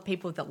couple of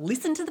people that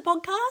listen to the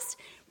podcast,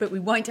 but we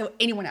won't tell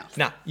anyone else.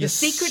 No, The your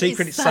secret is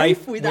is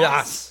safe with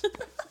us.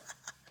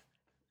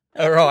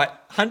 All right.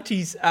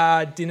 Hunty's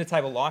dinner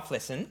table life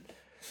lesson.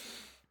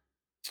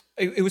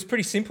 It was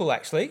pretty simple,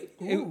 actually.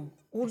 Ooh,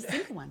 a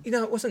simple one. You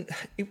know, it wasn't.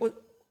 It was.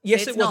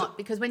 Yes, It's it was. not,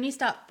 because when you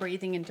start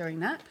breathing and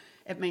doing that,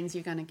 it means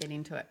you're going to get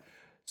into it.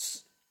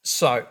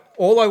 So,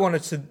 all I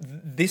wanted to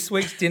this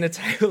week's dinner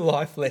table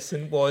life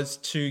lesson was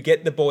to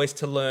get the boys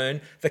to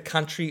learn the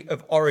country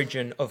of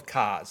origin of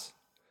cars.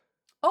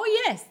 Oh,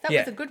 yes, that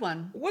Yeah. was a good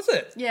one. Was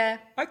it? Yeah.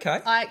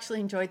 Okay. I actually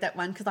enjoyed that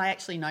one because I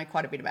actually know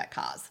quite a bit about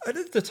cars.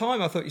 At the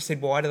time, I thought you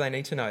said, "Why do they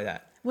need to know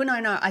that?" Well,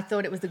 no, I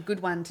thought it was a good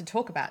one to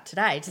talk about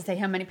today to see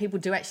how many people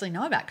do actually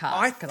know about cars.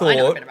 I 'cause thought I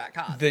know a bit about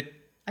cars. that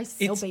I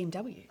sell it's-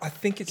 BMW. I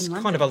think it's in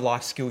kind London. of a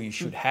life skill you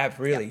should have.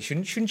 Really,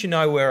 shouldn't you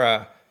know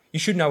where you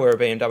should know where a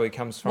BMW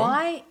comes from?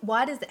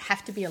 Why does it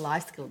have to be a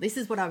life skill? This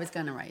is what I was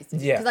going to raise.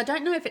 Yeah. Because I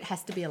don't know if it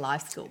has to be a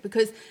life skill.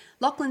 Because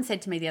Lachlan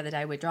said to me the other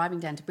day, we're driving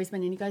down to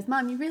Brisbane, and he goes,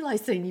 "Mum, you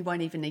realise soon you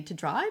won't even need to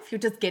drive.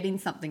 You'll just get in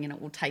something and it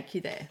will take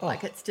you there."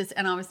 Like it's just,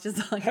 and I was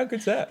just like, How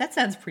good's that? That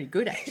sounds pretty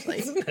good, actually.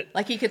 Isn't it?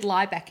 Like you could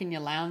lie back in your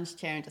lounge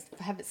chair and just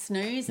have it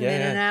snooze, and in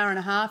Yeah. an hour and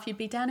a half you'd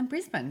be down in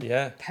Brisbane.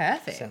 Yeah,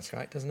 Perfect. Sounds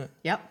great, doesn't it?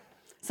 Yep.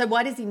 So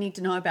why does he need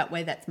to know about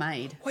where that's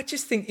made? Well, I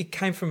just think it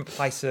came from a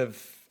place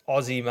of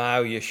Aussie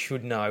male. You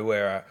should know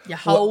where Your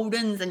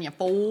Holdens and your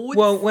Fords.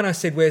 Well, when I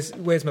said, where's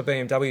my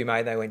BMW,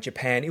 mate? They went,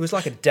 Japan. It was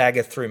like a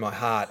dagger through my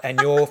heart.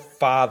 And your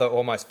father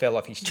almost fell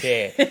off his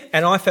chair.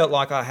 And I felt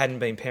like I hadn't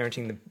been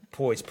parenting the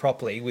boys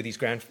properly with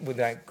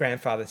our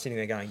grandfather sitting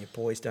there going, your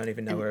boys don't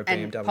even know where a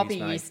BMW and Poppy is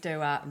made. used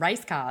to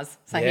race cars,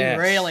 so Yes.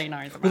 he really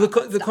knows about Well,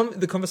 that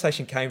the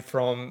conversation came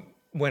from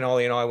when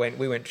Ollie and I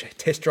went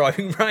test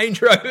driving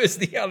Range Rovers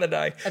the other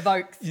day.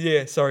 Evokes.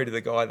 Yeah, sorry to the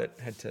guy that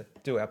had to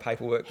do our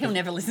paperwork. He'll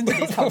never listen to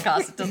this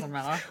podcast. It doesn't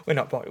matter. We're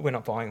not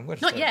buying.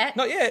 Not yet.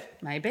 Not yet.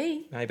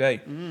 Maybe.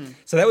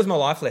 So that was my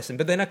life lesson.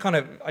 But then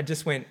I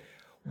just went,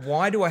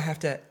 why do I have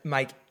to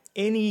make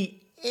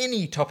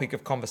any topic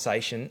of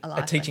conversation a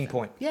life teaching lesson.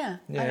 point? Yeah,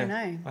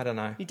 I don't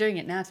know. You're doing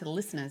it now to the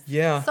listeners.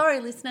 Yeah. Sorry,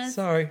 listeners.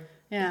 Sorry.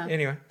 Yeah.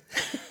 Anyway.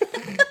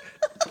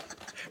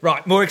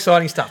 Right, more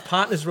exciting stuff.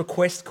 Partners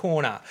Request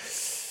Corner.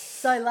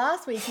 So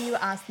last week you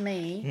asked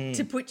me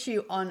to put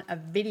you on a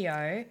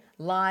video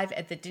live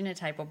at the dinner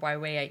table while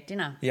we ate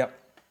dinner. Yep.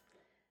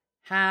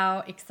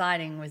 How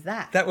exciting was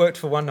that? That worked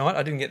for one night.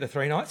 I didn't get the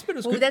 3 nights, but it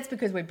was Well, good. that's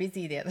because we're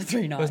busy the other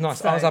 3 nights. It was nice.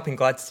 So, I was up in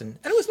Gladstone.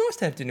 And it was nice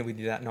to have dinner with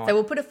you that night. So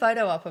we'll put a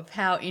photo up of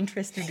how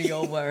interested we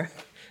all were.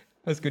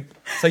 That was good.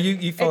 So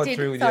you followed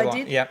through with your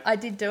life. Yeah. I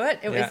did do it.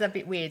 It was Yeah. a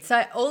bit weird.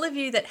 So all of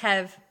you that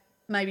have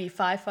maybe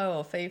FIFO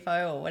or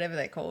FIFO or whatever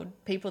they're called,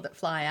 people that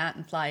fly out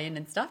and fly in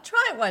and stuff,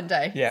 try it one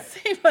day. Yeah.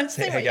 See what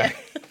how you you go.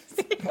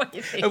 see what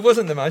you think. It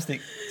wasn't the most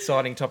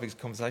exciting topics of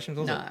conversation,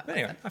 was No, it? it But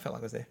anyway, wasn't. I felt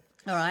like I was there.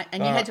 All right.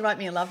 And you had to write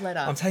me a love letter.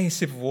 I'm taking a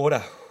sip of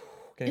water.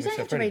 You don't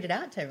have to read it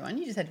out to everyone.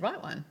 You just had to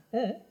write one.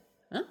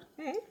 Huh?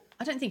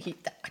 I don't think you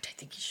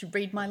should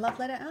read my love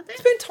letter out there.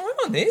 Spend time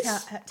on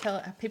this.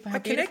 Tell people how I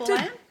beautiful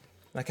connected. I am.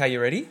 Okay,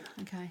 you ready?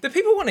 Okay. The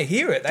people want to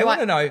hear it. They want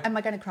to know. Am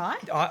I going to cry?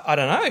 I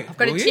don't know. I've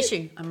got a Will you?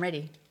 tissue. I'm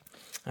ready.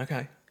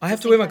 Okay. I have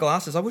to wear my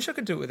glasses. I wish I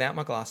could do it without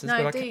my glasses. No,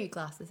 but I do can't. your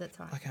glasses. That's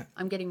right. Okay.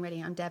 I'm getting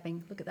ready. I'm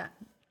dabbing. Look at that.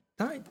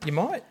 No, you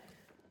might.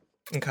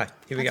 Okay,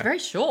 here we It's go. very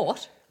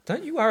short.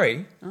 Don't you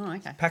worry. Oh,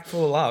 okay. Packed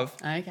full of love.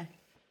 Okay.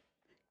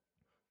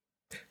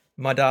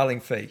 My darling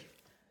Fee.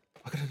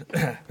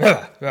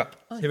 Right,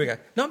 here we go.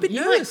 No, I'm a bit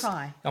You might nervous.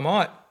 cry. I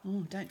might.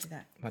 Oh, don't do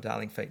that. My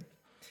darling Fee.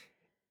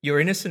 Your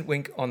innocent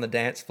wink on the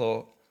dance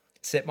floor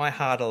set my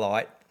heart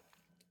alight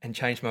and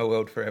changed my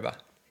world forever.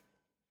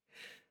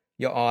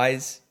 Your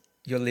eyes,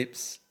 your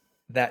lips,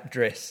 that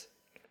dress.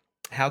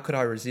 How could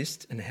I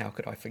resist and how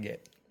could I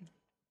forget?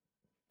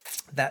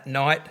 That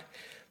night,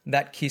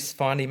 that kiss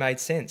finally made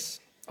sense.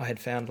 I had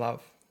found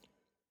love.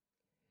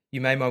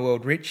 You made my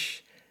world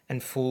rich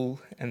and full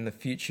and the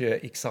future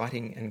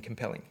exciting and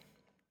compelling.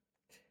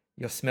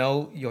 Your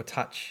smell, your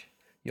touch,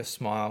 your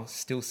smile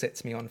still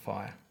sets me on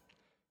fire.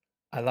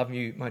 I love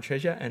you, my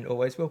treasure, and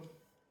always will.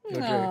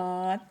 Your Drew.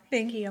 Oh,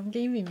 thank you. I'm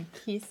giving him a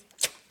kiss.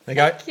 There you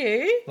go. Thank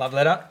you. Love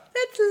letter.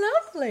 That's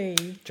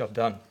lovely. Job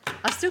done.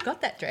 I've still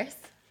got that dress.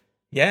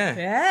 Yeah.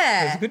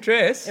 Yeah. It was a good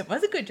dress. It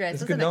was a good dress,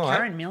 was a wasn't good it? night.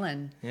 Karen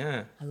Millen.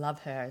 Yeah. I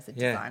love her as a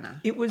Yeah.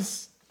 designer. It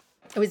was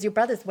Your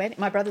brother's wedding,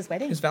 my brother's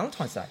wedding.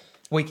 Valentine's Day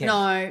weekend.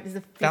 No, it was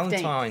the 15th.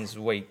 Valentine's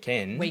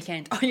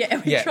weekend. Oh, yeah.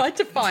 And we tried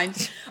to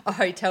find a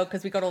hotel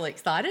because we got all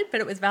excited, but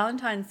it was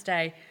Valentine's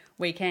Day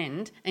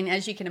weekend. And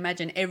as you can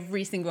imagine,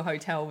 every single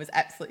hotel was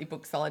absolutely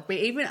booked solid. We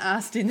even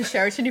asked in the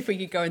Sheraton if we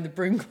could go in the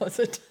broom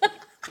closet.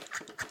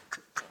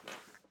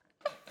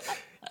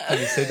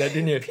 You said that,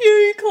 didn't you?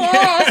 Pure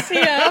class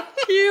here.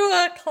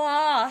 Pure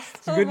class.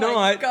 Good night. Oh,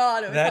 my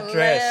God. It was that hilarious.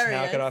 dress.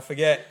 How could I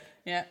forget?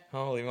 Yeah.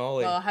 Holy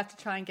moly. Well, I'll have to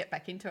try and get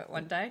back into it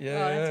one day. Yeah.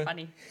 Oh, that's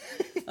funny.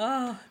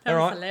 Oh, that All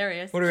was right.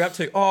 hilarious. What are we up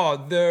to?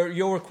 Oh,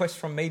 your request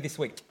from me this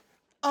week.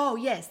 Oh,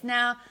 yes.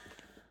 Now,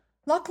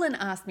 Lachlan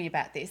asked me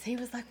about this. He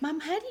was like, Mum,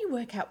 how do you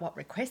work out what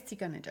requests you're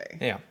going to do?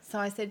 Yeah. So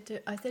I said,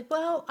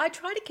 well, I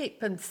try to keep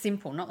them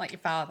simple, not like your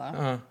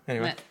father.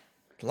 Anyway.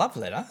 Love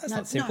letter. That's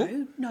not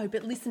simple. No,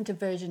 but listen to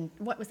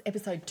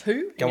episode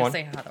 2? Go and on. You'll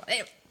see how hard it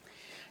was.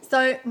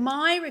 So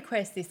my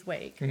request this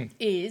week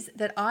is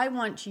that I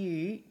want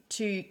you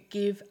to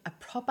give a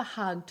proper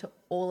hug to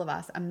all of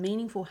us, a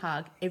meaningful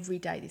hug every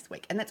day this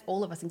week. And that's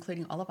all of us,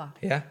 including Oliver.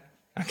 Yeah.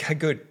 Okay,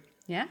 good.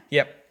 Yeah?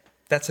 Yep.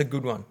 That's a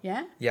good one.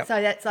 Yeah? Yep.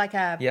 So that's like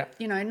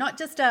not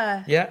just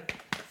a... Yeah.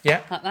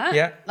 Yeah. Like that?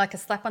 Yeah. Like a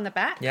slap on the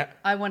back? Yeah.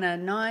 I want a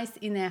nice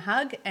in there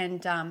hug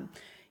and,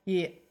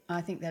 I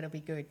think that'll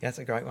be good. That's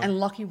a great one. And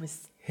Lockie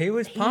was... He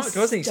was pumped,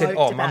 wasn't he? He said, stoked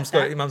 "Oh, about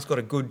Mum's got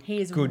a good."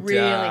 He is good, really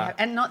happy.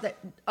 And not that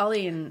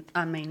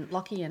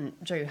Lockie and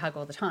Drew hug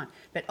all the time,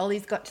 but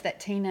Ollie's got to that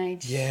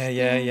teenage.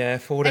 Yeah.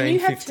 14, and you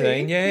have 15.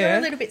 too. Yeah, You're yeah.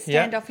 a little bit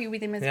standoffy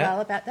with him as Yeah.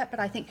 well about that, but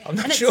I think I'm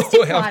not and it's sure. just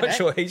in I'm not private.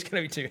 sure he's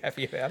going to be too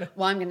happy about it.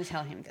 Well, I'm going to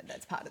tell him that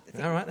that's part of the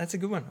thing. All right, that's a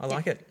good one. I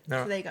like it. All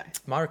right. So there you go.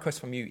 My request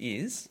from you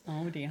is.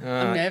 Oh dear,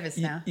 I'm nervous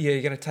now. Yeah,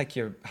 you're going to take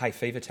your hay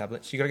fever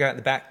tablets. You got to go out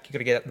the back. You got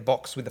to get out the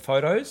box with the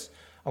photos.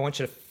 I want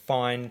you to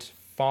find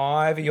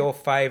 5 of your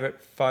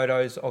favourite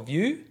photos of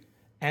you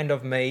and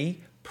of me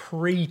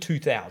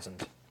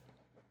pre-2000.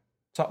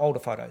 So older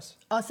photos.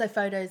 Also,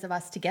 photos of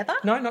us together.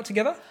 No, not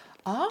together.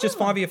 Oh, Just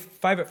 5 of your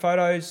favourite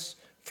photos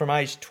from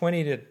age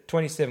 20 to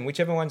 27,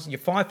 whichever ones, your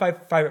 5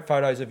 favourite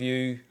photos of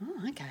you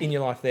okay. in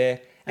your life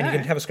there. And you Oh.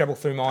 can have a scrabble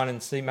through mine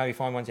and see, maybe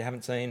find ones you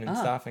haven't seen and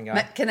stuff and go.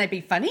 Can they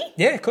be funny?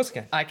 Yeah, of course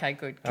you can. Okay,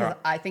 good. All Because right.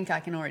 I think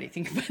I can already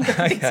think of it.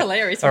 It's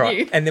hilarious All for right.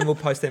 you. And then we'll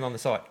post them on the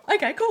site.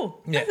 Okay,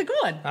 cool. Yeah. That's a good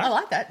one. All I right.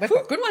 like that. We've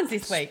got good ones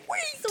this week.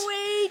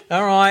 Sweet.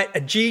 All right.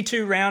 A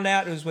G2 round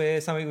out is where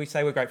something we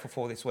say we're grateful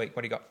for this week.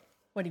 What do you got?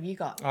 What have you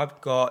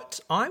got?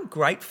 I'm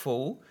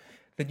grateful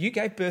that you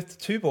gave birth to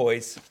 2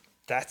 boys.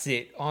 That's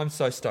it. I'm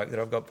so stoked that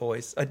I've got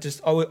boys. I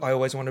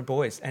always wanted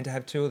boys, and to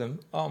have 2 of them,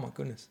 oh my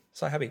goodness,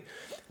 so happy.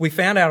 We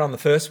found out on the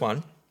first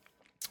one,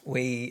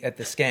 at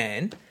the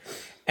scan,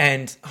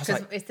 and I was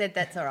Because like, we said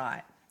that's all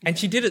right. and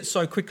she did it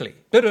so quickly.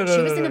 She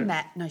was in a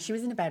bad mood. She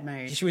was in a bad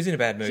mood.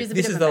 She was a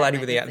This bit is of the a lady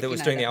bad with mood, that was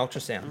you doing the know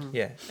ultrasound.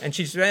 Yeah, and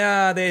she's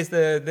there's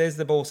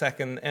the ball sack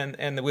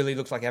and the willy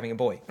looks like having a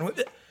boy. And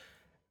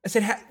I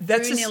said,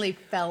 that's Drew nearly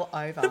fell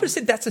over. No, but I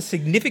said that's a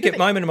significant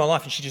moment in my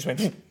life, and she just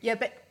went. Yeah,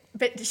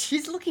 but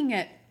she's looking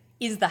at,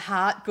 is the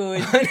heart good?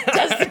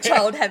 Does the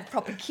child have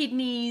proper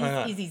kidneys?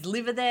 Is his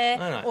liver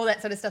there? All that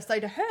sort of stuff. So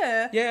to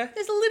her,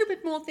 there's a little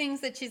bit more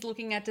things that she's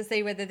looking at to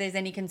see whether there's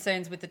any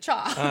concerns with the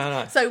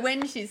child. So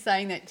when she's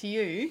saying that to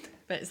you,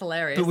 but it's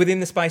hilarious. But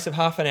within the space of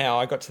half an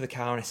hour, I got to the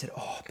car and I said,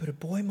 "Oh, but a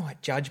boy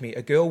might judge me.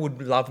 A girl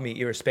would love me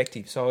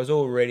irrespective." So I was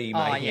already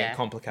making it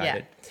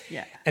complicated.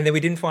 Yeah. And then we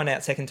didn't find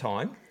out second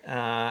time.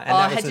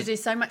 I had to do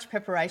so much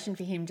preparation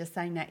for him just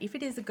saying that if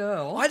it is a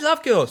girl. I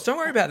love girls. Don't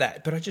worry about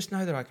that. But I just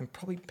know that I can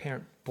probably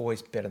parent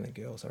boys better than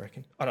girls, I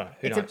reckon. I don't know.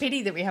 Who knows? It's a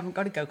pity that we haven't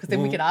got a girl because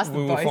then we could ask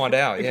them We'll both. find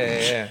out.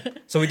 Yeah.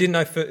 So we didn't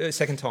know for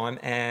second time,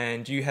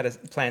 and you had a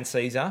planned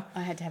Caesar.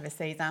 I had to have a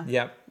Caesar.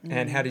 Yep.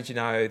 And how did you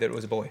know that it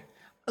was a boy?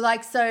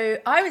 So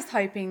I was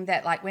hoping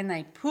that when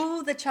they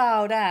pull the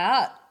child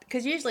out,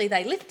 because usually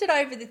they lift it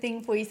over the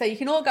thing for you so you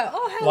can all go,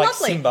 oh, how Like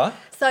lovely. Simba.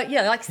 So,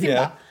 like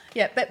Simba.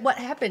 Yeah, but what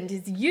happened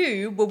is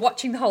you were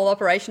watching the whole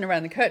operation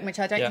around the curtain, which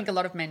I don't think a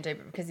lot of men do,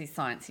 but because he's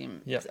science,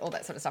 all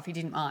that sort of stuff, he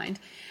didn't mind.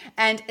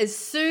 And as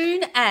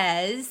soon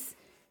as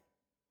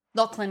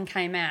Lachlan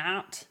came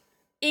out,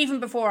 even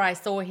before I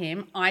saw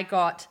him, I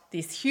got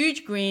this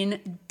huge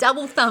grin,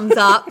 double thumbs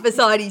up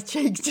beside his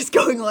cheeks, just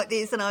going like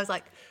this. And I was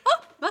like, oh,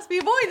 must be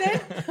a boy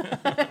then.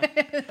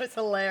 It was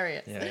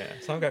hilarious. Yeah.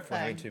 So I'm grateful for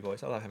having 2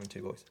 boys. I love having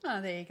 2 boys.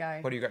 Oh, there you go.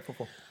 What are you grateful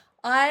for?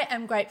 I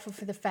am grateful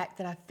for the fact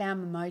that I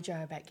found my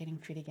mojo about getting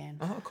fit again.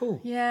 Oh,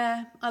 cool.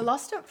 Yeah, I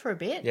lost it for a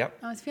bit. Yep.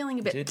 I was feeling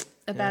a bit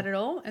about it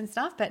all and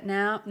stuff, but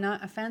now,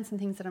 I found some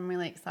things that I'm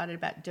really excited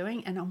about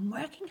doing, and I'm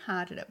working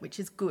hard at it, which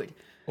is good.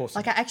 Awesome.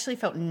 Like, I actually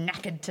felt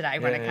knackered today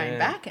when I came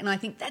back, and I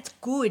think that's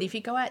good. If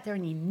you go out there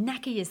and you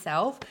knacker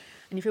yourself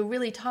and you feel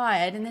really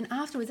tired, and then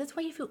afterwards, that's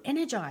why you feel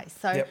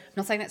energised. So I'm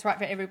not saying that's right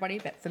for everybody,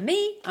 but for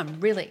me, I'm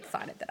really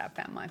excited that I've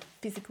found my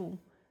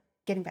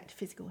getting back to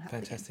physical health.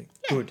 Fantastic.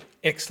 Again. Good.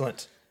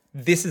 Excellent.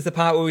 This is the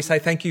part where we say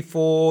thank you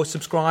for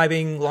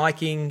subscribing,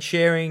 liking,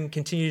 sharing.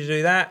 Continue to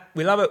do that.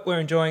 We love it. We're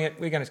enjoying it.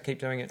 We're going to keep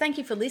doing it. Thank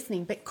you for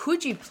listening. But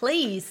could you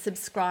please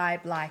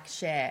subscribe, like,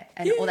 share,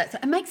 and all that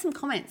stuff? And make some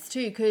comments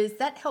too, because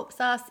that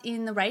helps us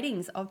in the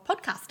ratings of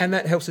podcasts. And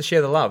that helps us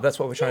share the love. That's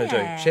what we're trying to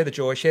do. Share the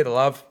joy, share the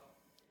love.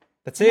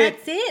 That's And it.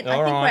 that's it. All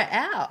I think right.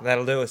 we're out.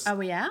 That'll do us. Are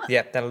we out?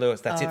 Yep, that'll do us.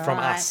 That's All it from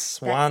right. us.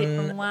 That's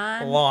it from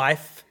one.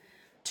 Life.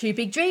 Two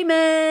big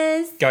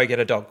dreamers. Go get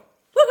a dog.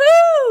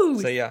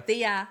 Woohoo! See ya.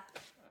 See ya.